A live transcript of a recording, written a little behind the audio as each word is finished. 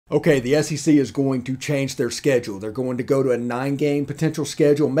Okay, the SEC is going to change their schedule. They're going to go to a 9-game potential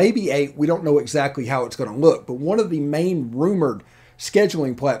schedule, maybe 8. We don't know exactly how it's going to look, but one of the main rumored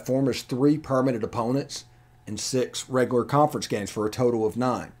scheduling platform is 3 permanent opponents and 6 regular conference games for a total of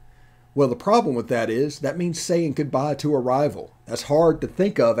 9. Well, the problem with that is that means saying goodbye to a rival. That's hard to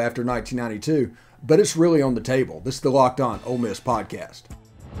think of after 1992, but it's really on the table. This is the Locked On Ole Miss podcast.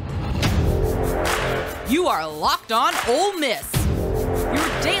 You are Locked On Ole Miss,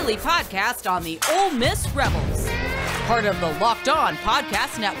 your daily podcast on the Ole Miss Rebels. Part of the Locked On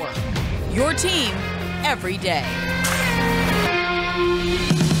Podcast Network, your team every day.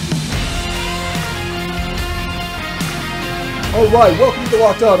 All right, welcome to the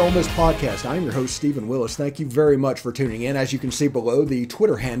Locked On Ole Miss podcast. I'm your host, Stephen Willis. Thank you very much for tuning in. As you can see below, the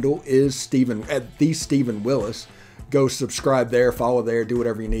Twitter handle is the Stephen Willis. Go subscribe there, follow there, do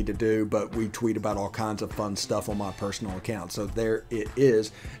whatever you need to do. But we tweet about all kinds of fun stuff on my personal account. So there it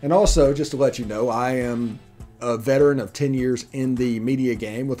is. And also, just to let you know, I am a veteran of 10 years in the media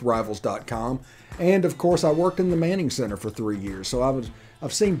game with Rivals.com. And of course, I worked in the Manning Center for 3 years. So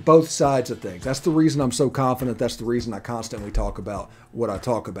I've seen both sides of things. That's the reason I'm so confident. That's the reason I constantly talk about what I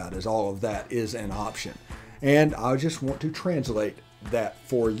talk about, is all of that is an option. And I just want to translate that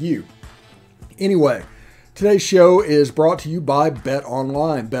for you. Anyway, today's show is brought to you by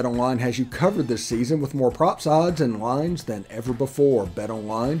BetOnline. BetOnline has you covered this season with more props, odds, and lines than ever before.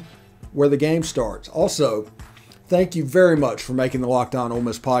 BetOnline, where the game starts. Also, thank you very much for making the Locked On Ole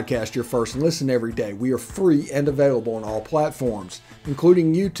Miss podcast your first listen every day. We are free and available on all platforms,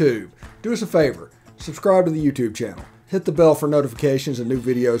 including YouTube. Do us a favor, subscribe to the YouTube channel. Hit the bell for notifications and new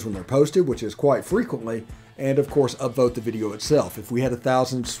videos when they're posted, which is quite frequently. And of course, upvote the video itself. If we had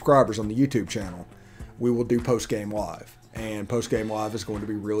 1,000 subscribers on the YouTube channel, we will do post-game live. And post-game live is going to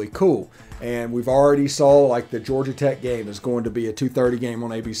be really cool. And we've already saw, like, the Georgia Tech game is going to be a 2:30 game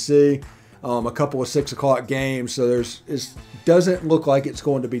on ABC. A couple of 6 o'clock games, so it doesn't look like it's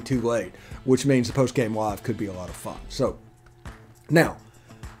going to be too late, which means the post-game live could be a lot of fun. So now,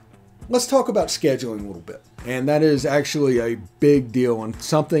 let's talk about scheduling a little bit. And that is actually a big deal and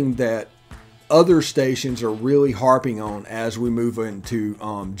something that other stations are really harping on as we move into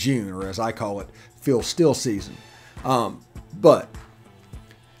June, or as I call it, feel still season. But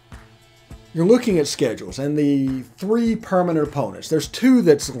you're looking at schedules, and the 3 permanent opponents, there's 2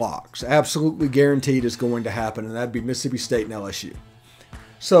 that's locks, absolutely guaranteed is going to happen, and that'd be Mississippi State and LSU.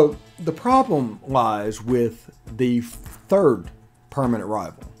 So the problem lies with the 3rd permanent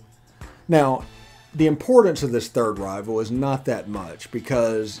rival. Now, the importance of this 3rd rival is not that much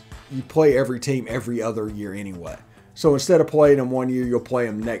because you play every team every other year anyway. So instead of playing them one year, you'll play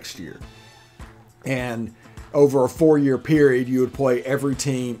them next year. And over a 4-year period, you would play every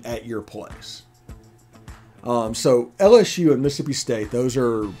team at your place. So LSU and Mississippi State, those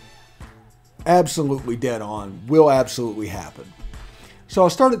are absolutely dead on, will absolutely happen. So I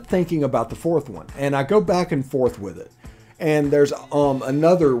started thinking about the 4th one, and I go back and forth with it. And there's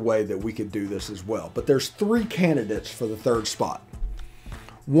another way that we could do this as well. But there's 3 candidates for the 3rd spot.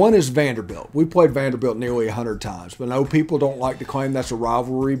 One is Vanderbilt. We played Vanderbilt nearly 100 times, but I know people don't like to claim that's a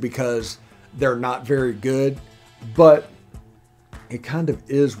rivalry because they're not very good, but it kind of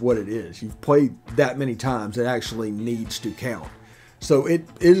is what it is. You've played that many times, it actually needs to count. So it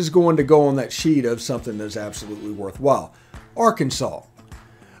is going to go on that sheet of something that's absolutely worthwhile. Arkansas.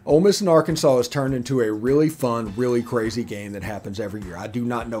 Ole Miss and Arkansas has turned into a really fun, really crazy game that happens every year. I do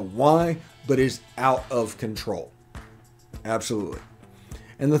not know why, but it's out of control. Absolutely.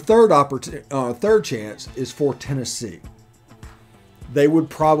 And the third chance is for Tennessee. They would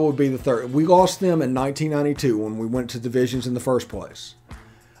probably be the 3rd. We lost them in 1992 when we went to divisions in the first place.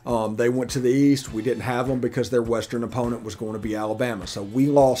 They went to the East. We didn't have them because their Western opponent was going to be Alabama. So we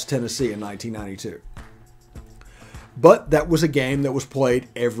lost Tennessee in 1992. But that was a game that was played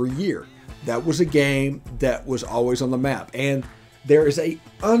every year. That was a game that was always on the map. And there is an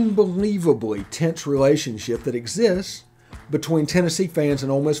unbelievably tense relationship that exists between Tennessee fans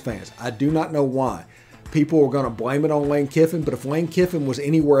and Ole Miss fans. I do not know why. People are going to blame it on Lane Kiffin, but if Lane Kiffin was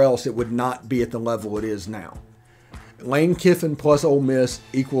anywhere else, it would not be at the level it is now. Lane Kiffin plus Ole Miss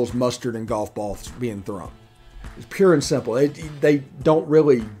equals mustard and golf balls being thrown. It's pure and simple. They don't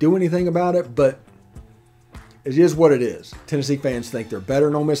really do anything about it, but it is what it is. Tennessee fans think they're better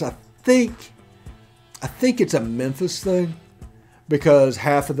than Ole Miss. I think it's a Memphis thing because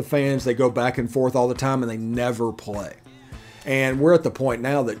half of the fans, they go back and forth all the time and they never play. And we're at the point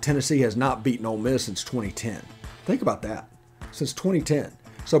now that Tennessee has not beaten Ole Miss since 2010. Think about that. Since 2010.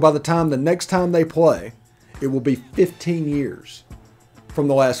 So by the next time they play, it will be 15 years from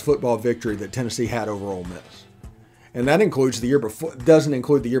the last football victory that Tennessee had over Ole Miss. And that includes the year before, doesn't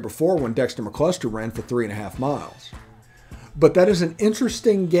include the year before when Dexter McCluster ran for 3.5 miles. But that is an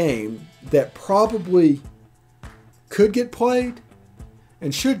interesting game that probably could get played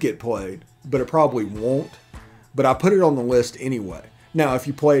and should get played, but it probably won't. But I put it on the list anyway. Now, if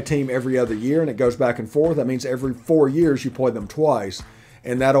you play a team every other year and it goes back and forth, that means every 4 years you play them twice,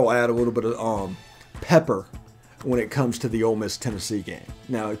 and that'll add a little bit of pepper when it comes to the Ole Miss Tennessee game.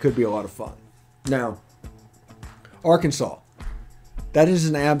 Now, it could be a lot of fun. Now, Arkansas, that is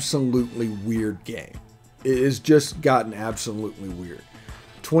an absolutely weird game. It has just gotten absolutely weird.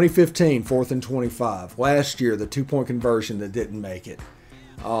 2015, 4th and 25. Last year, the 2-point conversion that didn't make it.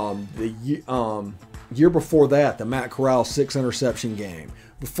 Year before that, the Matt Corral 6-interception game.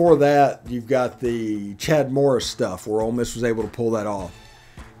 Before that, you've got the Chad Morris stuff where Ole Miss was able to pull that off.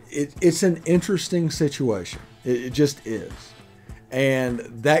 It's an interesting situation. It just is. And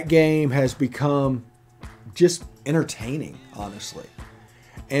that game has become just entertaining, honestly.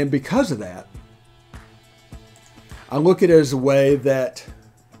 And because of that, I look at it as a way that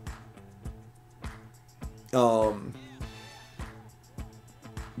you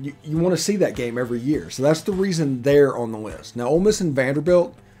want to see that game every year. So that's the reason they're on the list. Now, Ole Miss and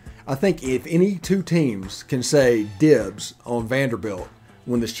Vanderbilt, I think if any two teams can say dibs on Vanderbilt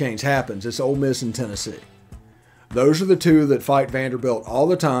when this change happens, it's Ole Miss and Tennessee. Those are the two that fight Vanderbilt all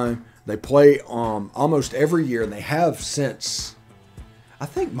the time. They play almost every year, and they have since, I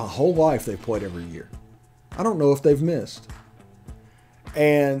think my whole life they've played every year. I don't know if they've missed.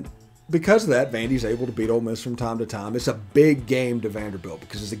 And because of that, Vandy's able to beat Ole Miss from time to time. It's a big game to Vanderbilt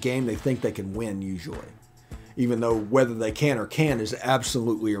because it's a game they think they can win usually. Even though whether they can or can't is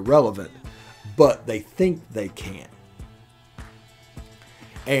absolutely irrelevant. But they think they can.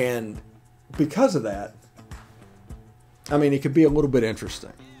 And because of that, I mean, it could be a little bit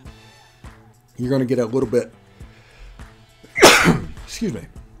interesting. You're going to get a little bit, excuse me,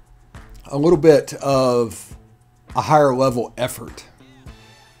 a little bit of a higher level effort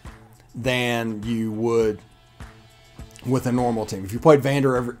than you would with a normal team. If you played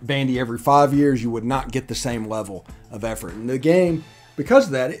Vandy every 5 years, you would not get the same level of effort. And the game, because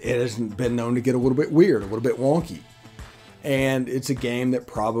of that, it has been known to get a little bit weird, a little bit wonky. And it's a game that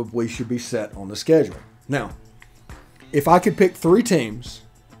probably should be set on the schedule. Now, if I could pick 3 teams,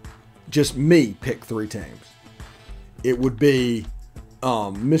 just me pick 3 teams, it would be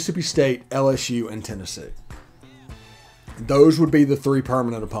Mississippi State, LSU, and Tennessee. Those would be the 3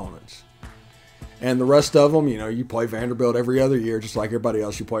 permanent opponents. And the rest of them, you play Vanderbilt every other year just like everybody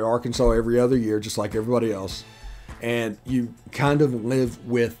else. You play Arkansas every other year just like everybody else. And you kind of live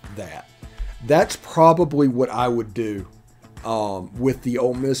with that. That's probably what I would do with the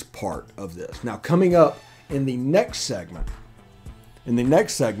Ole Miss part of this. Now, coming up in the next segment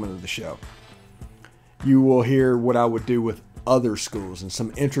of the show, you will hear what I would do with other schools and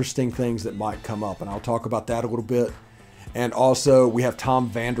some interesting things that might come up. And I'll talk about that a little bit. And also, we have Tom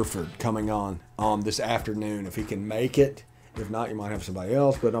Vanderford coming on this afternoon if he can make it. If not, you might have somebody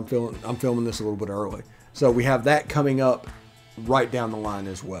else, but I'm filming this a little bit early. So we have that coming up right down the line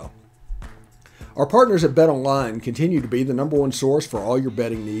as well. Our partners at BetOnline continue to be the #1 source for all your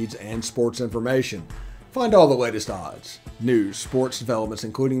betting needs and sports information. Find all the latest odds, news, sports developments,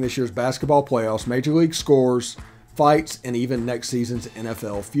 including this year's basketball playoffs, major league scores, fights, and even next season's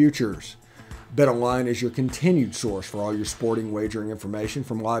NFL futures. BetOnline is your continued source for all your sporting wagering information,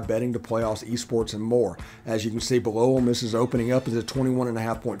 from live betting to playoffs, esports, and more. As you can see below, Ole Miss is opening up as a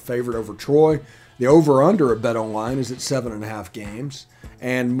 21.5-point favorite over Troy. The over-under at BetOnline is at 7.5 games,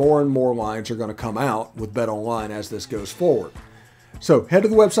 and more lines are going to come out with BetOnline as this goes forward. So head to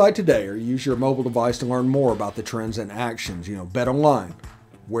the website today or use your mobile device to learn more about the trends and actions. BetOnline,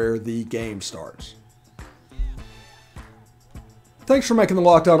 where the game starts. Thanks for making the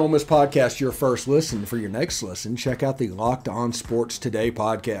Locked On Ole Miss podcast your first listen. For your next listen, check out the Locked On Sports Today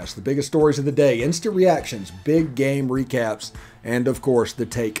podcast. The biggest stories of the day, instant reactions, big game recaps, and of course, the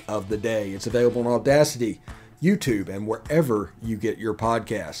take of the day. It's available on Audacity, YouTube, and wherever you get your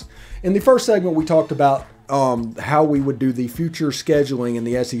podcasts. In the first segment, we talked about how we would do the future scheduling in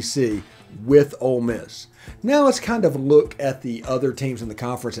the SEC with Ole Miss. Now let's kind of look at the other teams in the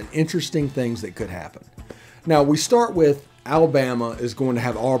conference and interesting things that could happen. Now we start with Alabama is going to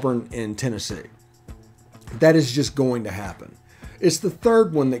have Auburn and Tennessee. That is just going to happen. It's the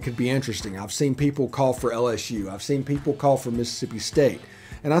third one that could be interesting. I've seen people call for LSU. I've seen people call for Mississippi State.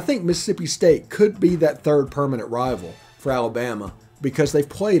 And I think Mississippi State could be that third permanent rival for Alabama because they've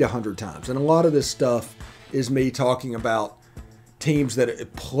played 100 times. And a lot of this stuff is me talking about teams that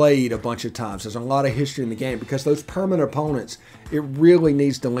have played a bunch of times. There's a lot of history in the game because those permanent opponents, it really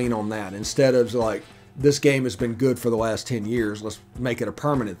needs to lean on that instead of like this game has been good for the last 10 years, let's make it a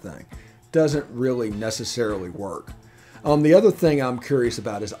permanent thing. Doesn't really necessarily work. The other thing I'm curious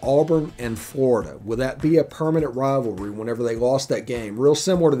about is Auburn and Florida. Will that be a permanent rivalry whenever they lost that game? Real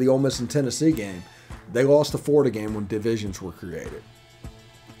similar to the Ole Miss and Tennessee game. They lost the Florida game when divisions were created.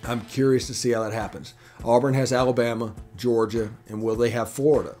 I'm curious to see how that happens. Auburn has Alabama, Georgia, and will they have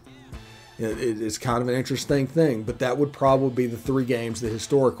Florida? It's kind of an interesting thing, but that would probably be the 3 games that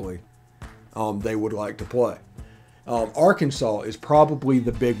historically they would like to play. Arkansas is probably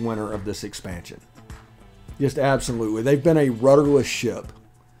the big winner of this expansion. Just absolutely. They've been a rudderless ship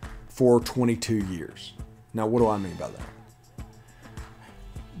for 22 years. Now, what do I mean by that?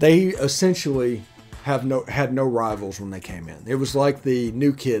 They essentially had no rivals when they came in. It was like the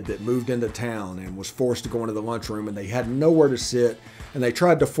new kid that moved into town and was forced to go into the lunchroom, and they had nowhere to sit, and they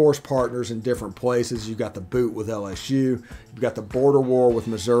tried to force partners in different places. You got the boot with LSU, you've got the border war with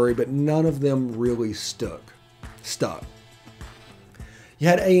Missouri, but none of them really stuck. You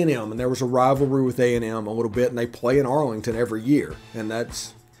had A&M, and there was a rivalry with A&M a little bit, and they play in Arlington every year, and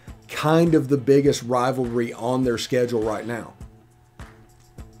that's kind of the biggest rivalry on their schedule right now.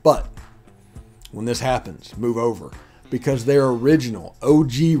 But when this happens, move over, because their original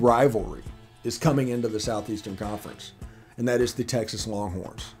OG rivalry is coming into the Southeastern Conference, and that is the Texas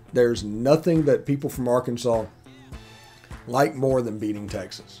Longhorns. There's nothing that people from Arkansas like more than beating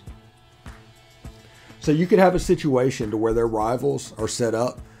Texas. So you could have a situation to where their rivals are set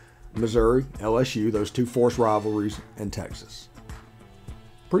up, Missouri, LSU, those 2 forced rivalries, and Texas.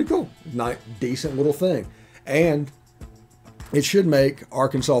 Pretty cool. Nice, decent little thing. And it should make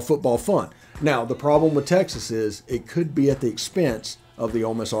Arkansas football fun. Now, the problem with Texas is it could be at the expense of the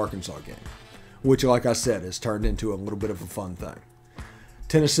Ole Miss Arkansas game, which, like I said, has turned into a little bit of a fun thing.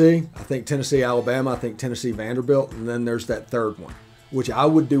 Tennessee, I think Tennessee, Alabama, I think Tennessee, Vanderbilt, and then there's that third one, which I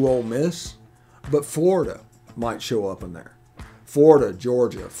would do Ole Miss. But Florida might show up in there. Florida,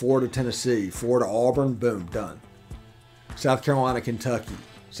 Georgia, Florida, Tennessee, Florida, Auburn, boom, done. South Carolina, Kentucky,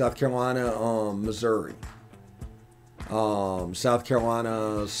 South Carolina, Missouri, South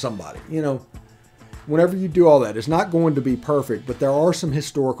Carolina, somebody. You know, whenever you do all that, it's not going to be perfect, but there are some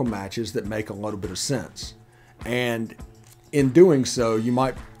historical matches that make a little bit of sense. And in doing so, you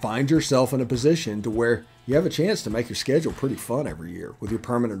might find yourself in a position to where you have a chance to make your schedule pretty fun every year with your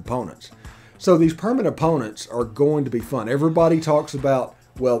permanent opponents. So these permanent opponents are going to be fun. Everybody talks about,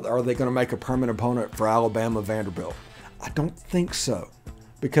 well, are they going to make a permanent opponent for Alabama, Vanderbilt? I don't think so,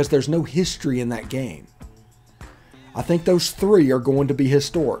 because there's no history in that game. I think those 3 are going to be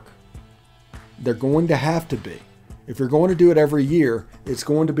historic. They're going to have to be. If you're going to do it every year, it's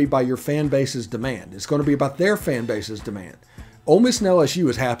going to be by your fan base's demand. It's going to be about their fan base's demand. Ole Miss and LSU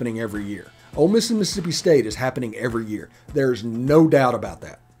is happening every year. Ole Miss and Mississippi State is happening every year. There's no doubt about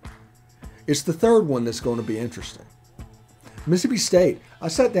that. It's the third one that's going to be interesting. Mississippi State. I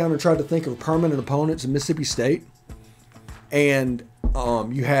sat down and tried to think of permanent opponents in Mississippi State. And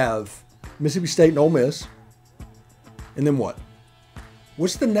you have Mississippi State and Ole Miss. And then what?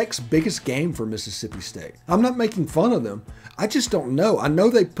 What's the next biggest game for Mississippi State? I'm not making fun of them. I just don't know. I know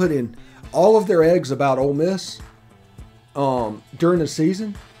they put in all of their eggs about Ole Miss during the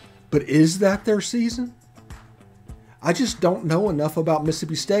season. But is that their season? I just don't know enough about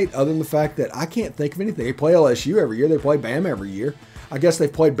Mississippi State other than the fact that I can't think of anything. They play LSU every year. They play Bama every year. I guess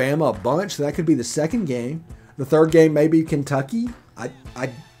they've played Bama a bunch, so that could be the second game. The third game may be Kentucky. I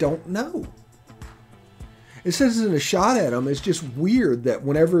don't know. This isn't a shot at them. It's just weird that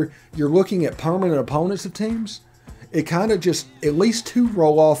whenever you're looking at permanent opponents of teams, it kind of just, at least 2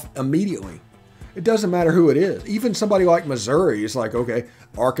 roll off immediately. It doesn't matter who it is. Even somebody like Missouri is like, okay,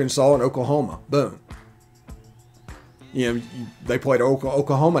 Arkansas and Oklahoma. Boom. You know, they played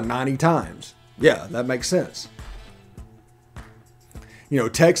Oklahoma 90 times. Yeah, that makes sense. You know,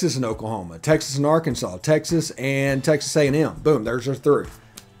 Texas and Oklahoma, Texas and Arkansas, Texas and Texas A&M. Boom, there's your 3.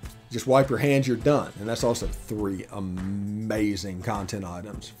 Just wipe your hands, you're done. And that's also 3 amazing content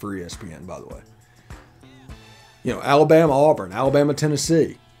items for ESPN, by the way. You know, Alabama, Auburn, Alabama,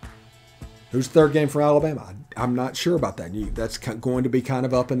 Tennessee. Who's the third game for Alabama? I'm not sure about that. That's going to be kind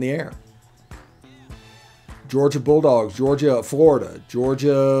of up in the air. Georgia Bulldogs, Georgia, Florida,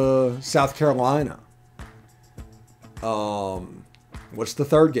 Georgia, South Carolina. What's the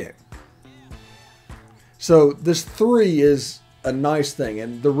third game? So this 3 is a nice thing.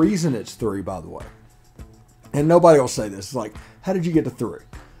 And the reason it's 3, by the way, and nobody will say this, is like, how did you get to 3?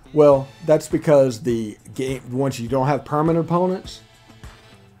 Well, that's because the game, once you don't have permanent opponents,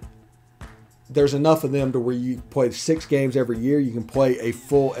 there's enough of them to where you play 6 games every year. You can play a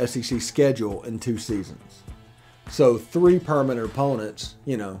full SEC schedule in 2 seasons. So 3 permanent opponents,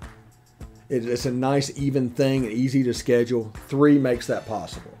 you know, It's a nice even thing and easy to schedule. 3 makes that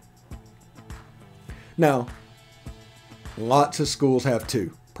possible. Now, lots of schools have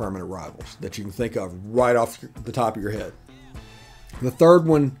 2 permanent rivals that you can think of right off the top of your head. The third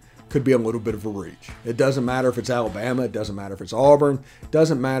one could be a little bit of a reach. It doesn't matter if it's Alabama. It doesn't matter if it's Auburn. It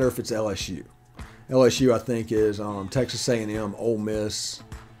doesn't matter if it's LSU. LSU, I think, is Texas A&M, Ole Miss,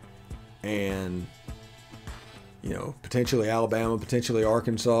 and potentially Alabama, potentially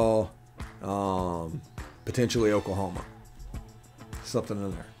Arkansas, potentially Oklahoma. Something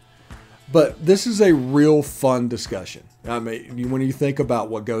in there. But this is a real fun discussion. I mean, when you think about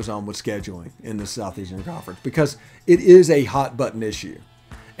what goes on with scheduling in the Southeastern Conference, because it is a hot button issue.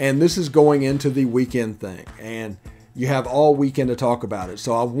 And this is going into the weekend thing. And you have all weekend to talk about it.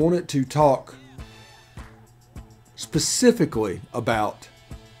 So I wanted to talk specifically about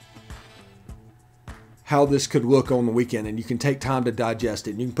how this could look on the weekend, and you can take time to digest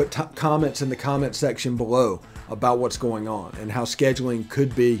it. And you can put comments in the comment section below about what's going on and how scheduling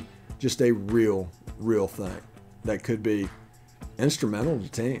could be just a real thing that could be instrumental to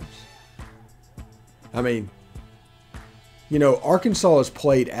teams. I mean, Arkansas has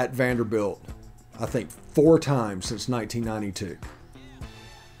played at Vanderbilt, I think, 4 times since 1992.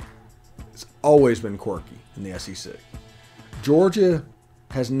 It's always been quirky in the SEC. Georgia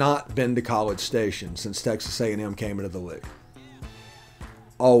has not been to College Station since Texas A&M came into the league.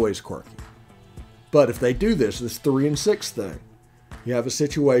 Always quirky. But if they do this 3-6 thing, you have a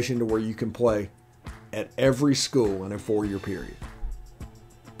situation to where you can play at every school in a 4-year period.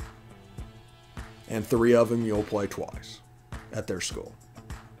 And 3 of them you'll play twice at their school.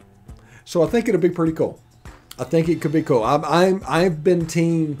 So I think it'll be pretty cool. I think it could be cool. I've been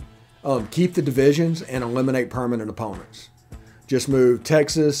team keep the divisions and eliminate permanent opponents. Just move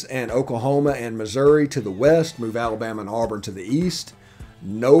Texas and Oklahoma and Missouri to the west. Move Alabama and Auburn to the east.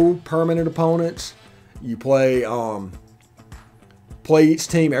 No permanent opponents. You play each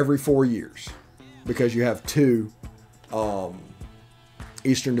team every 4 years because you have 2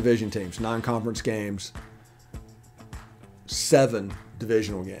 Eastern Division teams, 9 conference games, 7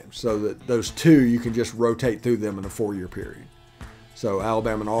 divisional games. So that those 2, you can just rotate through them in a 4-year period. So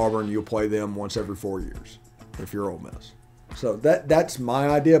Alabama and Auburn, you'll play them once every 4 years if you're Ole Miss. So that's my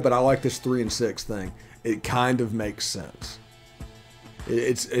idea, but I like this 3-6 thing. It kind of makes sense.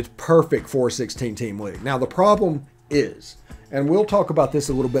 It's perfect for a 16-team league. Now the problem is, and we'll talk about this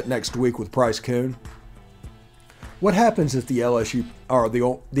a little bit next week with Price Kuhn, what happens if the LSU or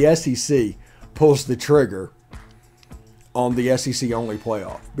the SEC pulls the trigger on the SEC only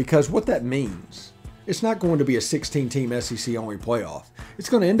playoff? Because what that means, it's not going to be a 16-team SEC only playoff. It's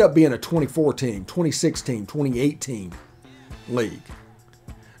going to end up being a 24-team, 26-team, 28-team league,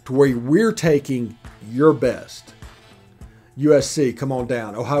 to where we're taking your best. USC, come on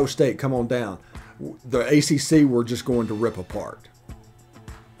down. Ohio State, come on down. The ACC, we're just going to rip apart.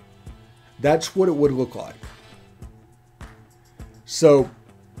 That's what it would look like. So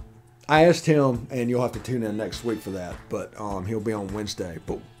I asked him, and you'll have to tune in next week for that, but he'll be on Wednesday.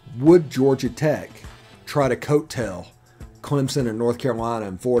 But would Georgia Tech try to coattail Clemson and North Carolina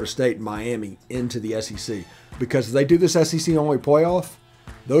and Florida State and Miami into the SEC? Because if they do this SEC only playoff,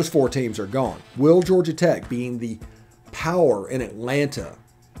 those 4 teams are gone. Will Georgia Tech, being the power in Atlanta,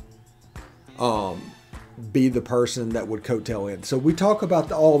 be the person that would coattail in? So we talk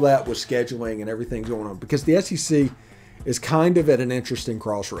about all that with scheduling and everything going on, because the SEC is kind of at an interesting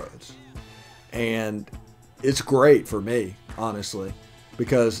crossroads. And it's great for me, honestly,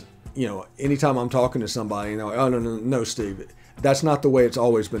 because, anytime I'm talking to somebody, oh, no, Steve, that's not the way it's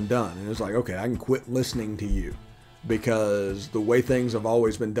always been done. And it's like, okay, I can quit listening to you, because the way things have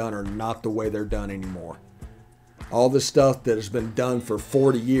always been done are not the way they're done anymore. All the stuff that has been done for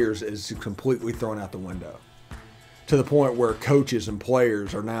 40 years is completely thrown out the window, to the point where coaches and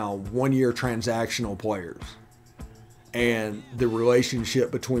players are now 1-year transactional players. And the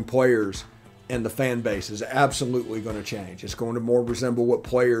relationship between players and the fan base is absolutely going to change. It's going to more resemble what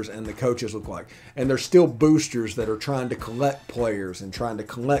players and the coaches look like. And there's still boosters that are trying to collect players and trying to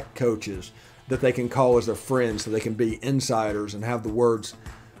collect coaches that they can call as their friends, so they can be insiders and have the words,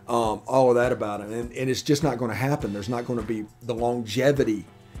 all of that about them. And it's just not going to happen. There's not going to be the longevity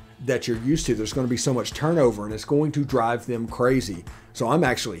that you're used to. There's going to be so much turnover, and it's going to drive them crazy. So I'm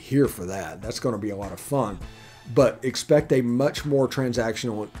actually here for that. That's going to be a lot of fun. But expect a much more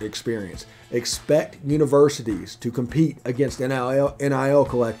transactional experience. Expect universities to compete against NIL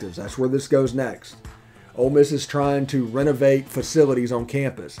collectives. That's where this goes next. Ole Miss is trying to renovate facilities on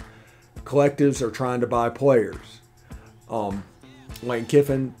campus. Collectives are trying to buy players. Lane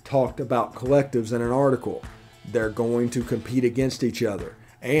Kiffin talked about collectives in an article. They're going to compete against each other.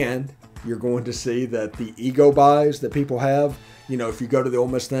 And you're going to see that the ego buys that people have, if you go to the Ole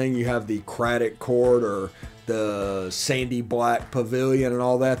Miss thing, you have the Craddock Court or the Sandy Black Pavilion and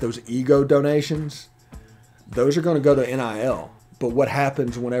all that, those ego donations, those are going to go to NIL. But what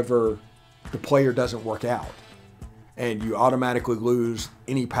happens whenever the player doesn't work out and you automatically lose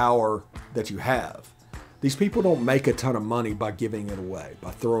any power that you have? These people don't make a ton of money by giving it away,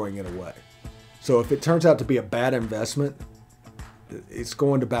 by throwing it away. So if it turns out to be a bad investment, it's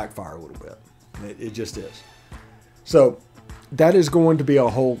going to backfire a little bit. It just is. So that is going to be a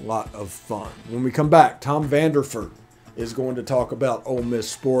whole lot of fun. When we come back, Tom Vanderford is going to talk about Ole Miss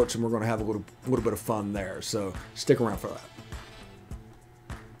sports, and we're going to have a little bit of fun there. So stick around for that.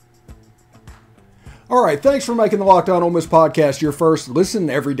 All right, thanks for making the Locked On Ole Miss podcast your first listen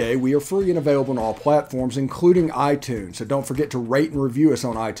every day. We are free and available on all platforms, including iTunes. So don't forget to rate and review us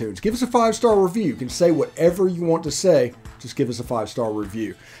on iTunes. Give us a 5-star review. You can say whatever you want to say. Just give us a 5-star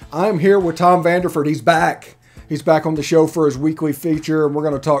review. I'm here with Tom Vanderford. He's back. He's back on the show for his weekly feature, and we're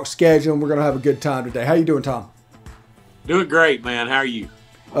going to talk scheduling. We're going to have a good time today. How you doing, Tom? Doing great, man. How are you?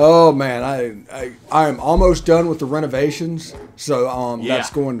 Oh man, I am almost done with the renovations, so that's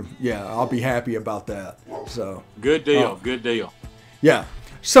going to, I'll be happy about that. So good deal, good deal. Yeah.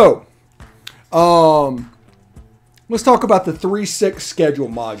 So let's talk about the 3-6 schedule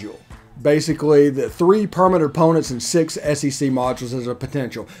module. Basically, the 3 permanent opponents and 6 SEC modules as a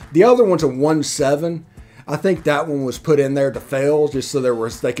potential. The other one's a 1-7. I think that one was put in there to fail, just so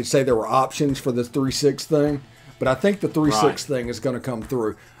they could say there were options for the 3-6 thing. But I think the 3-6 thing is going to come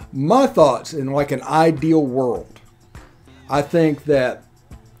through. My thoughts, in like an ideal world, I think that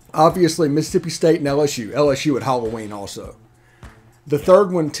obviously Mississippi State and LSU at Halloween also. The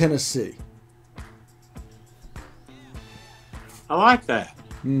third one, Tennessee. I like that.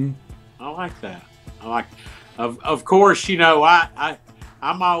 I like that. Of course,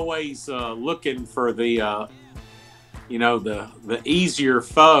 I'm always looking for the the easier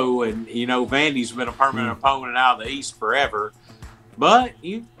foe, and Vandy's been a permanent opponent out of the East forever. But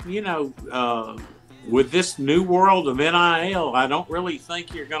with this new world of NIL, I don't really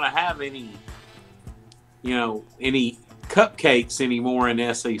think you're going to have any cupcakes anymore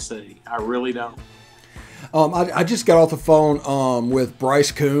in SEC. I really don't. I just got off the phone with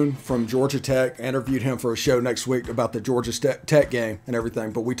Bryce Kuhn from Georgia Tech. I interviewed him for a show next week about the Georgia Tech game and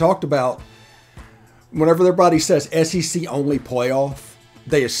everything. But we talked about, whenever everybody says SEC only playoff,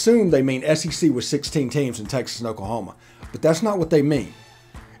 they assume they mean SEC with 16 teams in Texas and Oklahoma. But that's not what they mean.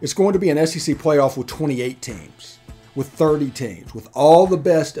 It's going to be an SEC playoff with 28 teams, with 30 teams, with all the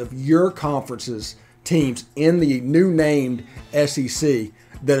best of your conference's teams in the new named SEC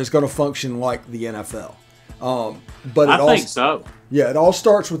that is going to function like the NFL. But I think so. Yeah, it all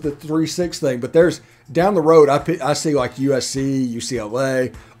starts with the 3-6 thing. But there's down the road, I see like USC,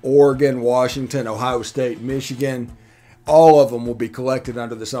 UCLA, Oregon, Washington, Ohio State, Michigan. All of them will be collected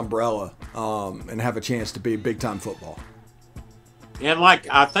under this umbrella and have a chance to be big-time football. And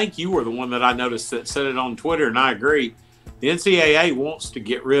I think you were the one that I noticed that said it on Twitter, and I agree. The NCAA wants to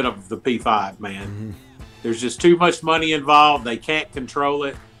get rid of the P5, man. Mm-hmm. There's just too much money involved. They can't control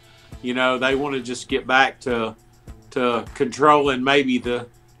it. They want to just get back to controlling maybe the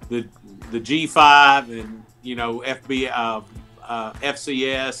G5 and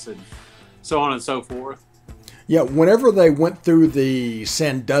FCS and so on and so forth. Yeah, whenever they went through the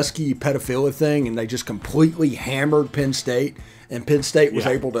Sandusky pedophilia thing and they just completely hammered Penn State, and Penn State was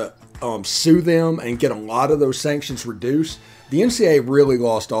able to sue them and get a lot of those sanctions reduced, the NCAA really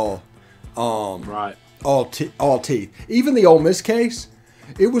lost all teeth. Even the Ole Miss case,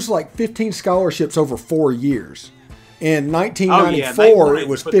 it was like 15 scholarships over 4 years. In 1994, it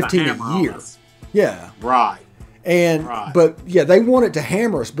was 15 a year. Yeah. Right. But they wanted to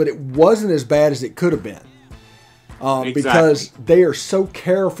hammer us, but it wasn't as bad as it could have been. Because they are so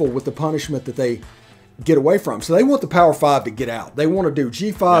careful with the punishment that they get away from. So they want the Power 5 to get out. They want to do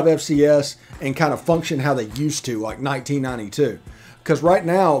G5, FCS, and kind of function how they used to, like 1992. Because right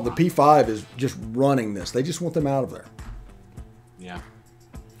now, the P5 is just running this. They just want them out of there. Yeah.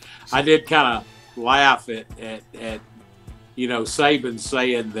 I did kind of laugh at Saban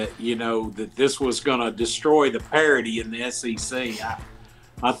saying that, that this was going to destroy the parity in the SEC.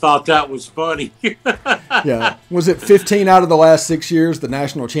 I thought that was funny. Yeah. Was it 15 out of the last 6 years the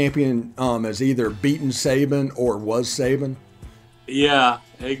national champion has either beaten Saban or was Saban? Yeah,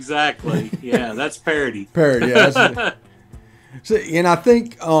 exactly. Yeah, that's parity. Parity, yeah. And I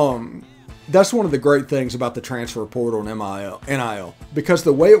think that's one of the great things about the transfer portal and NIL. Because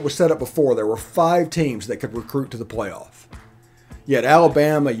the way it was set up before, there were 5 teams that could recruit to the playoff. You had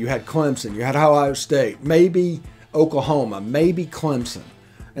Alabama, you had Clemson, you had Ohio State, maybe Oklahoma, maybe Clemson.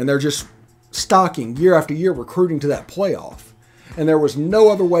 And they're just stocking year after year recruiting to that playoff. And there was no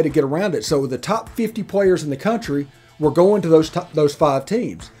other way to get around it. So the top 50 players in the country were going to those 5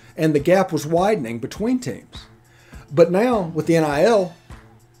 teams. And the gap was widening between teams. But now with the NIL,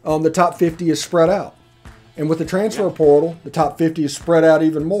 the top 50 is spread out. And with the transfer portal, the top 50 is spread out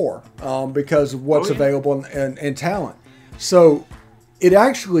even more because of what's available and talent. So it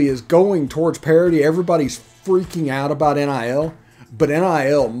actually is going towards parity. Everybody's freaking out about NIL, but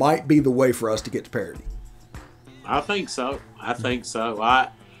NIL might be the way for us to get to parity. I think so. I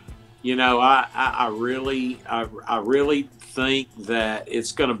really think that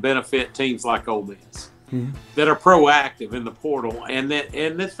it's going to benefit teams like Ole Miss that are proactive in the portal, and that they,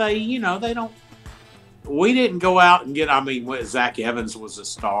 they don't. We didn't go out and get. I mean, Zach Evans was a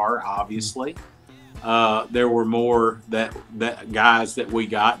star, obviously. There were more that guys that we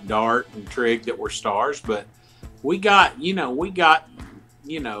got, Dart and Trigg, that were stars, but we got,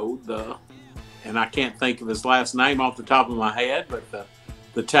 and I can't think of his last name off the top of my head, but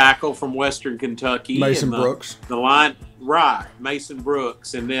the tackle from Western Kentucky, Mason Brooks, the line, right, Mason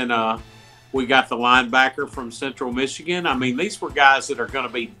Brooks, and then we got the linebacker from Central Michigan. I mean, these were guys that are going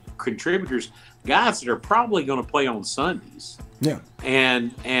to be contributors, guys that are probably going to play on Sundays. Yeah,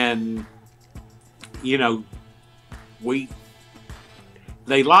 and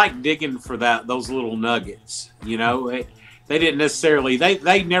they like digging for those little nuggets. They didn't necessarily.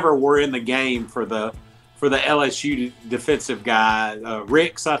 They never were in the game for the LSU defensive guy,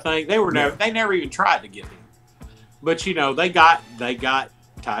 Ricks. I think they were never. They never even tried to get him. But they got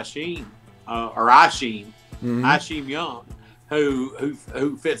Tasheen or Isheem Young,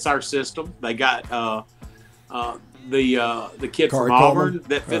 who fits our system. They got the kid from Auburn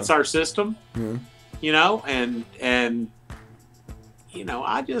that fits our system. I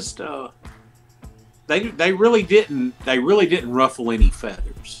just they really didn't ruffle any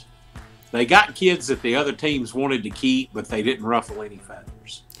feathers. They got kids that the other teams wanted to keep, but they didn't ruffle any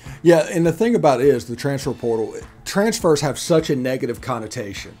feathers. Yeah, and the thing about it is the transfer portal, transfers have such a negative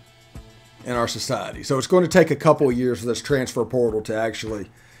connotation in our society. So it's going to take a couple of years for this transfer portal to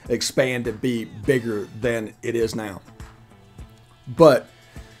actually expand and be bigger than it is now. But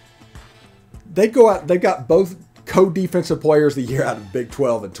they go out, they've got both co-defensive players of the year out of Big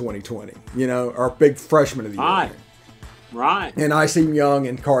 12 in 2020, our big freshman of the year. Right. And Isheem Young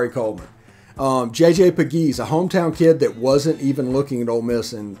and Kari Coleman. JJ Pegues, a hometown kid that wasn't even looking at Ole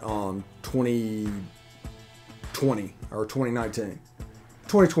Miss in 2020 or 2019.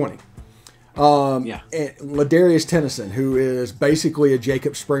 2020. And Ladarius Tennyson, who is basically a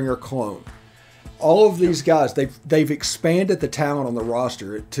Jacob Springer clone. All of these guys, they've expanded the talent on the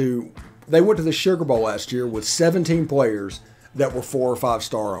roster to. They went to the Sugar Bowl last year with 17 players that were 4 or 5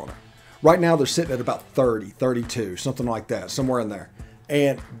 star on it. Right now they're sitting at about 30, 32, something like that, somewhere in there.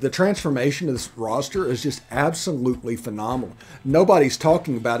 And the transformation of this roster is just absolutely phenomenal. Nobody's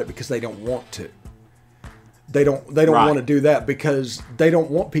talking about it because they don't want to. They don't want to do that because they don't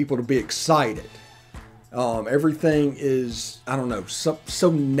want people to be excited. Everything is, I don't know,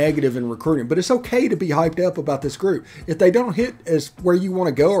 so negative in recruiting. But it's okay to be hyped up about this group. If they don't hit as where you want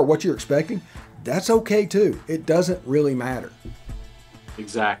to go or what you're expecting, that's okay too. It doesn't really matter.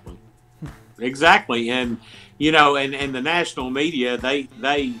 Exactly. And and the national media, they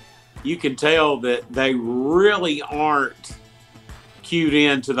you can tell that they really aren't cued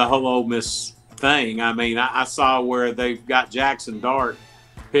into the whole Ole Miss thing. I mean, I saw where they've got Jackson Dart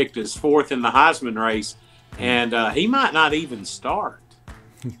picked as 4th in the Heisman race, and he might not even start.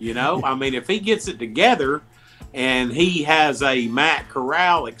 I mean, if he gets it together and he has a Matt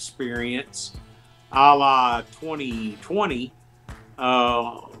Corral experience a la 2020,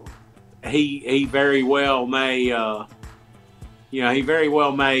 he very well may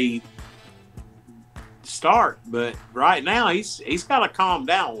start, but right now he's got to calm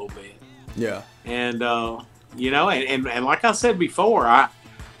down a little bit. Yeah. And and like I said before,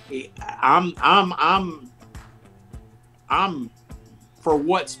 I'm for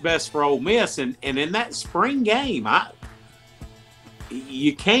what's best for Ole Miss, and in that spring game,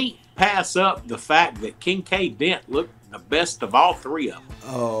 you can't pass up the fact that Kincaid Dent looked the best of all 3 of them.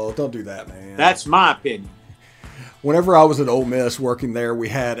 Oh, don't do that, man. That's my opinion. Whenever I was at Ole Miss working there, we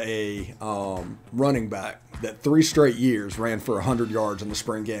had a running back that 3 straight years ran for 100 yards in the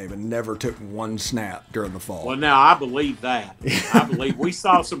spring game and never took 1 snap during the fall. Well, now I believe that. I believe we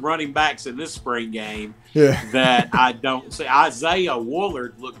saw some running backs in this spring game that I don't see. Isaiah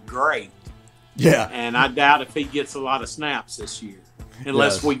Woolard looked great. Yeah. And I doubt if he gets a lot of snaps this year,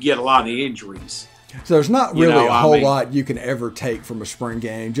 unless we get a lot of injuries. So there's not really a whole lot you can ever take from a spring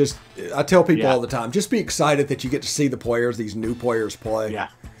game. Just, I tell people all the time, just be excited that you get to see the players, these new players play. Yeah.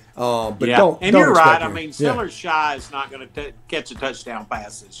 But yeah. don't. And don't you're right. expect I me. mean, Shy is not going to catch a touchdown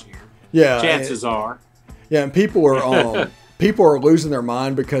pass this year. Yeah, chances are. Yeah, and people are losing their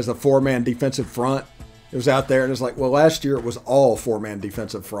mind because the 4-man defensive front it was out there, and it's like, well, last year it was all 4-man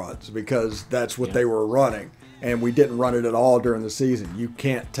defensive fronts because that's what they were running, and we didn't run it at all during the season. You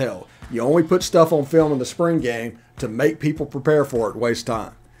can't tell. You only put stuff on film in the spring game to make people prepare for it, waste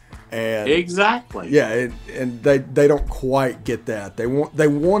time. And exactly. Yeah, and they don't quite get that. They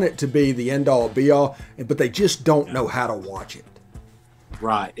want it to be the end all be all, but they just don't know how to watch it.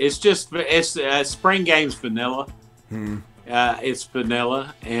 Right. It's spring game's vanilla. It's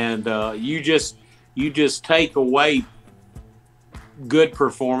vanilla, and you just take away good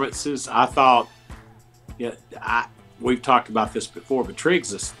performances. I thought, we've talked about this before, but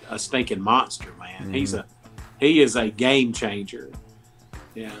Triggs a stinking monster, man. He is a game changer.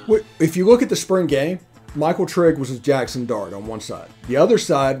 Yeah. If you look at the spring game, Michael Trigg was with Jackson Dart on one side. The other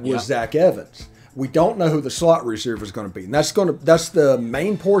side was Zach Evans. We don't know who the slot receiver is going to be, and that's the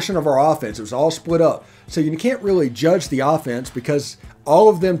main portion of our offense. It was all split up, so you can't really judge the offense because all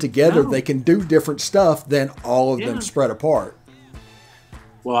of them together they can do different stuff than all of them spread apart.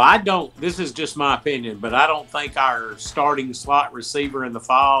 Well, I don't. This is just my opinion, but I don't think our starting slot receiver in the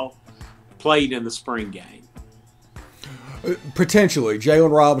fall played in the spring game. Potentially,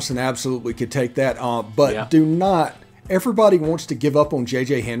 Jalen Robinson absolutely could take that on, but do not. Everybody wants to give up on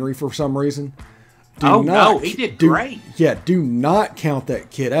J.J. Henry for some reason. No, he did great. Yeah, do not count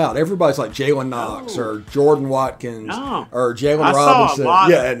that kid out. Everybody's like Jalen Knox or Jordan Watkins or Jalen Robinson.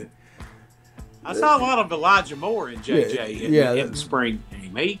 I saw a lot of Elijah Moore in J.J. in the spring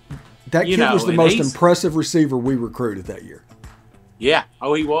game. That kid was the most impressive receiver we recruited that year. Yeah.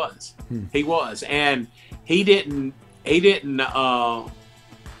 Oh, he was. He was, and he didn't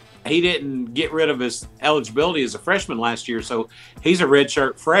get rid of his eligibility as a freshman last year, so he's a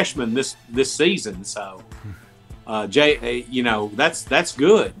redshirt freshman this season. So, that's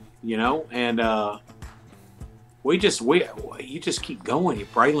good, and you just keep going.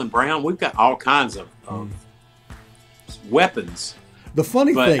 Braylon Brown, we've got all kinds of weapons. The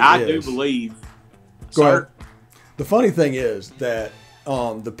funny thing I is, do believe. Go ahead. The funny thing is that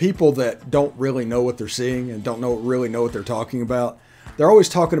the people that don't really know what they're seeing and don't really know what they're talking about, they're always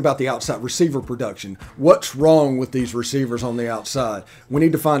talking about the outside receiver production. What's wrong with these receivers on the outside? We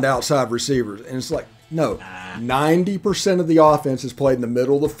need to find outside receivers. And it's like, no, 90% of the offense is played in the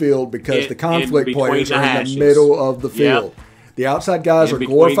middle of the field because the conflict players are in the middle of the field. Yep. The outside guys are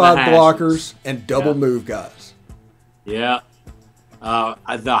glorified blockers and double move guys. Yeah.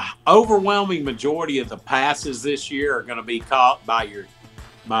 The overwhelming majority of the passes this year are going to be caught by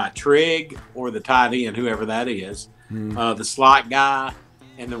Trigg or the tight end, whoever that is, the slot guy,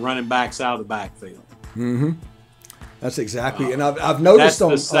 and the running backs out of the backfield. Mm-hmm. That's exactly, and I've noticed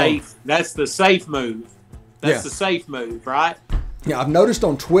that's the safe move. That's the safe move, right? Yeah, I've noticed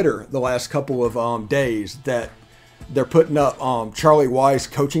on Twitter the last couple of days that they're putting up Charlie Weiss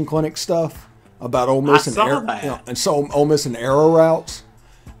coaching clinic stuff about Ole Miss Ole Miss and arrow routes,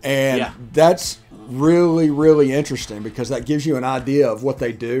 and that's really, really interesting because that gives you an idea of what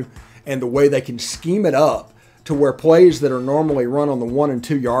they do and the way they can scheme it up to where plays that are normally run on the 1 and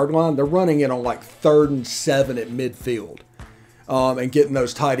 2 yard line, they're running it on like 3rd and 7 at midfield, and getting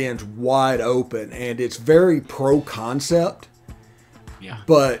those tight ends wide open, and it's very pro concept,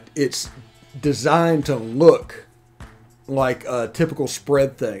 but it's designed to look like a typical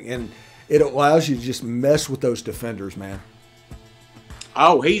spread thing, and it allows you to just mess with those defenders, man.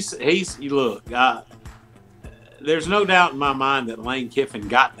 Oh, look, there's no doubt in my mind that Lane Kiffin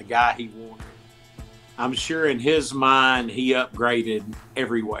got the guy he wanted. I'm sure in his mind he upgraded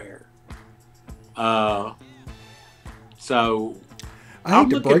everywhere. So I'm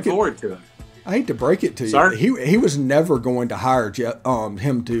looking forward to it. I hate to break it to you. He was never going to hire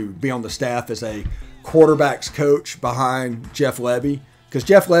him to be on the staff as a quarterbacks coach behind Jeff Lebby, because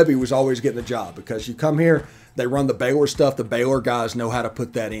Jeff Lebby was always getting the job because you come here, they run the Baylor stuff. The Baylor guys know how to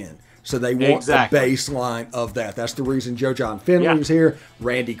put that in. So they want the baseline of that. That's the reason Joe John Finley was here,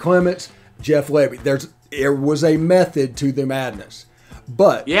 Randy Clements, Jeff Lebby. There was a method to the madness.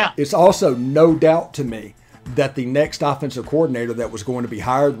 But it's also no doubt to me that the next offensive coordinator that was going to be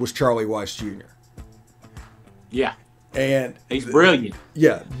hired was Charlie Weiss Jr. Yeah. And he's brilliant.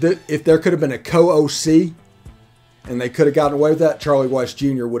 Yeah. If there could have been a co-OC and they could have gotten away with that, Charlie Weiss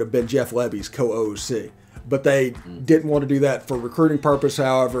Jr. would have been Jeff Lebby's co-OC. But they didn't want to do that for recruiting purpose.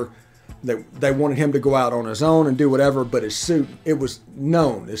 However, they wanted him to go out on his own and do whatever. But it was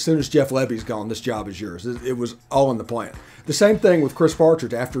known as soon as Jeff Lebby's gone, this job is yours. It was all in the plan. The same thing with Chris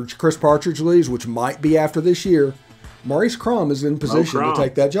Partridge. After Chris Partridge leaves, which might be after this year, Maurice Crum is in position to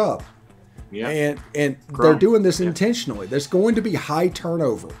take that job. Yeah. And they're doing this intentionally. There's going to be high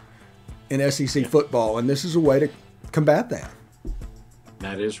turnover in SEC football, and this is a way to combat that.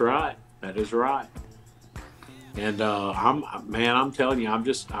 That is right. That is right. And I'm telling you,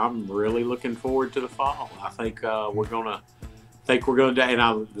 I'm really looking forward to the fall. I think we're gonna do.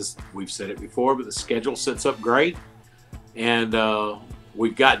 And we've said it before, but the schedule sets up great, and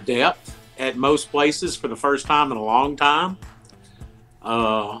we've got depth at most places for the first time in a long time.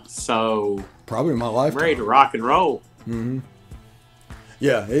 So probably in my lifetime. I'm ready to rock and roll. Mm-hmm.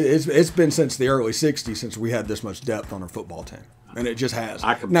 Yeah, it's been since the early '60s since we had this much depth on our football team, and it just has.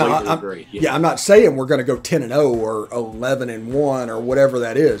 I completely agree. Yeah, I'm not saying we're going to go 10-0 or 11-1 or whatever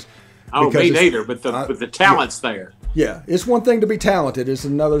that is. Oh, me neither. But the talent's there. Yeah, it's one thing to be talented; it's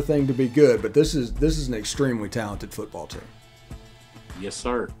another thing to be good. But this is an extremely talented football team. Yes,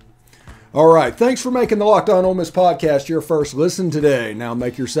 sir. All right, thanks for making the Locked On Ole Miss podcast your first listen today. Now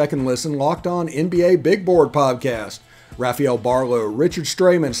make your second listen Locked On NBA Big Board podcast. Raphael Barlow, Richard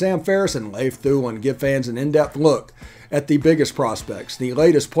Strayman, Sam Ferris, and Leif Thulin give fans an in-depth look at the biggest prospects, the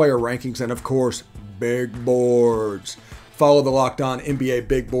latest player rankings, and of course, big boards. Follow the Locked On NBA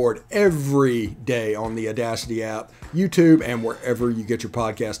Big Board every day on the Audacity app, YouTube, and wherever you get your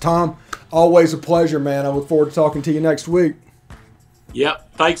podcast. Tom, always a pleasure, man. I look forward to talking to you next week.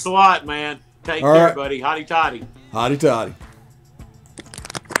 Yep. Thanks a lot, man. Take care, buddy. Hotty toddy. Hotty toddy.